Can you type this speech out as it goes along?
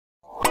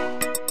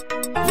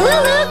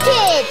LooLoo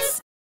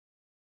Kids!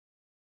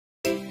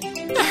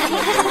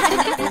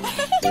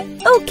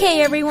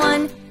 Okay,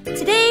 everyone.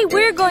 Today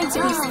we're going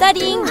to be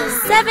studying the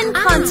 7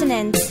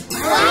 continents.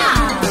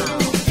 Wow!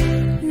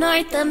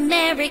 North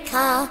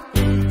America,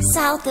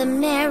 South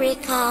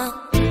America,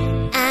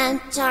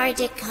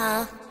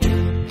 Antarctica,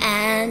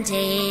 and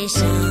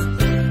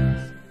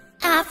Asia.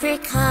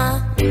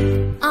 Africa,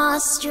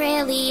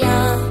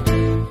 Australia,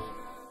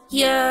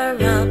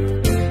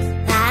 Europe.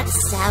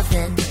 That's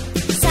 7.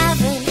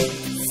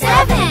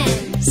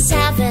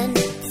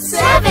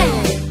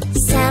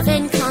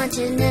 7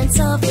 continents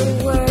of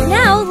the world.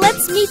 Now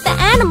let's meet the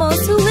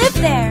animals who live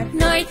there.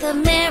 North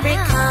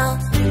America,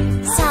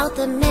 South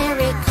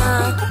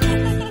America,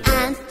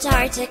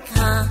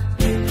 Antarctica,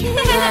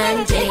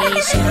 and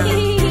Asia.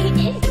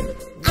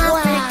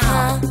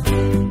 Africa,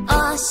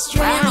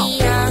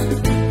 Australia,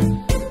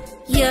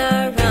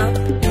 Europe.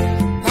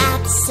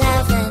 That's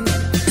 7.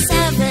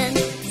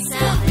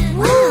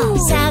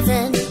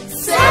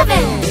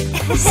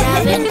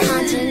 7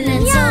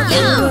 continents of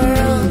the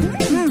world.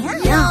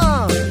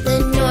 The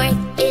north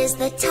is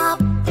the top,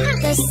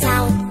 the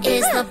south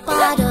is the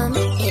bottom.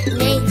 It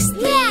makes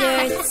the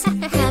Earth's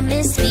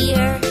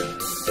hemisphere.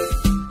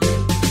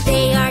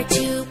 They are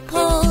 2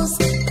 poles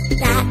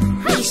that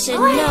we should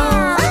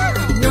know.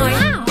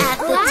 North at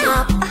the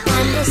top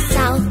and the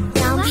south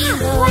down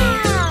below.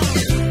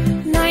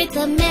 North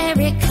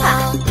America,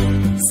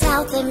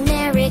 South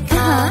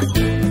America,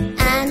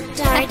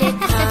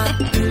 Antarctica,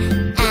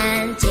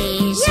 and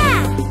Asia.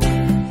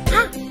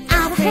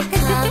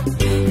 Africa,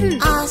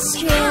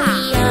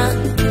 Australia,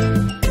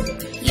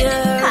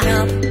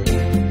 Europe.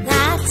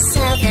 That's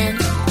 7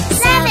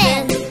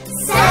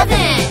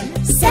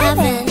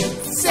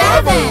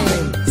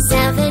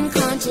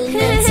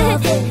 continents of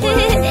the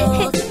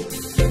world.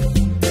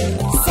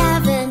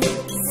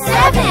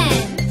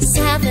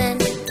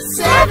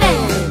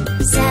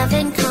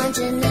 7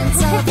 continents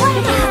of the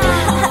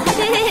world.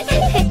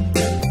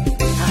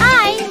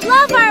 I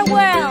love our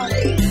world.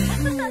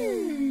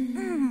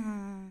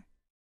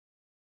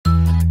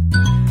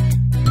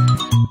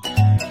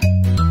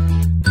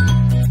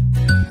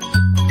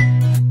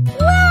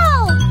 Whoa!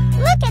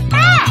 Look at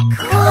that!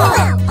 Cool!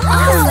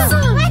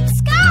 Awesome! Let's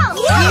go!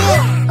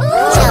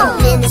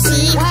 Jump in the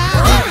sea,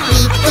 beep,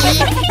 beep,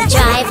 beep.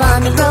 Drive on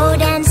the road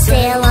and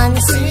sail on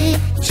the sea.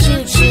 Choo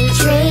choo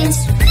trains,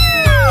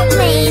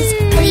 planes.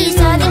 These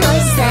are the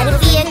noises that a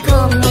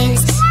vehicle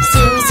makes.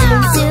 Zoom,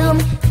 zoom, zoom,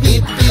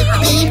 beep, beep,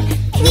 beep.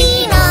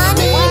 Nina,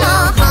 Nina,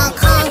 honk,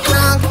 honk,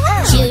 honk.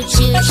 Choo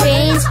choo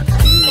trains,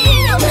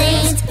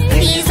 planes.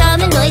 These are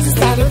the noises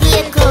that a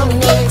vehicle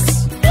makes.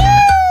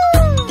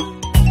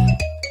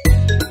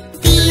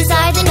 These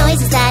are the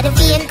noises that a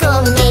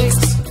vehicle makes.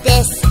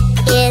 This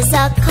is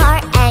a car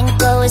and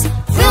goes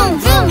vroom,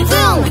 vroom,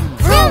 vroom,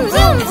 vroom,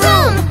 vroom,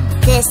 vroom.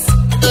 This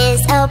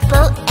is a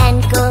boat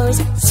and goes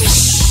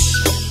swish,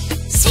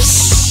 swish.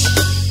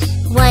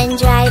 One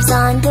drives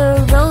on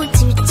the road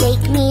to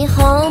take me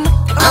home.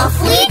 Off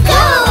we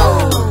go!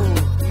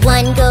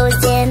 One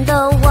goes in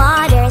the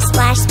water,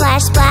 splash,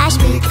 splash, splash,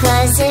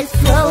 because it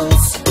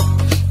floats.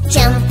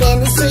 Jump in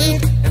the sea,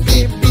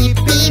 beep, beep,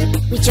 beep.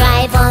 We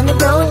drive on the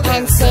road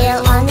and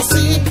sail on the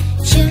sea.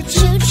 Choo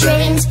choo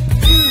trains,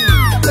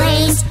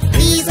 planes.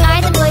 These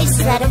are the noises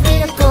that a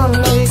vehicle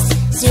makes.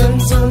 Zoom,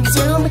 zoom,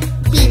 zoom,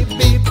 beep,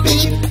 beep,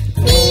 beep.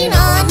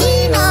 Nina,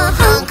 Nina,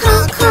 honk,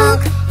 honk,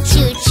 honk.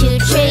 Choo choo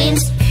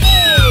trains,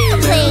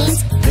 planes.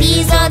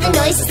 These are the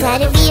noises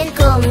that a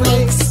vehicle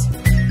makes.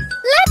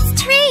 Let's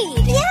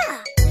trade! Yeah.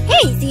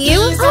 Hey, you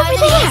These are over the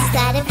there. noises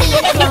that a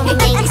vehicle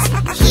makes.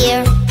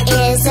 Here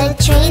is a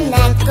train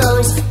that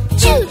goes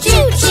choo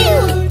choo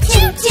choo,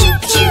 choo choo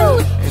choo.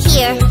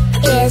 Here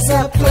is a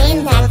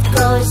plane that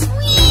goes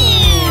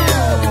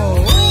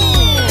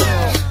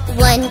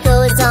one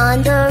goes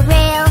on the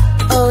rail,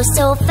 oh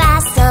so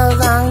fast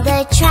along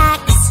the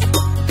tracks.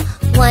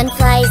 One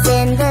flies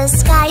in the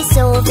sky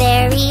so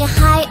very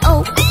high,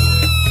 oh.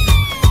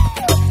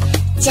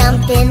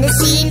 Jump in the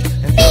sea,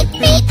 beep,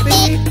 beep,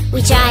 beep.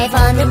 We drive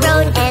on the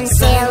road and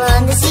sail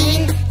on the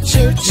sea.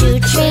 Choo choo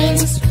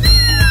trains,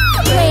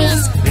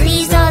 planes.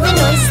 These are the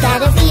noises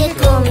that a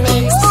vehicle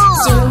makes.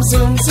 Zoom,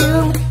 zoom,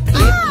 zoom,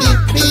 beep, beep,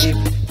 beep.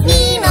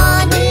 Nina,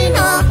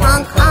 Nina,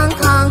 honk, honk,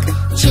 honk.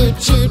 Choo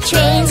choo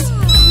trains,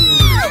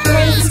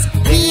 planes.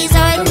 These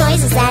are the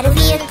noises that a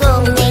vehicle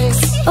makes.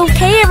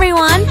 Okay,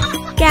 everyone.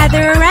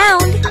 Gather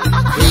around.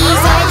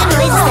 These are the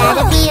noises that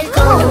a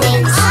vehicle makes.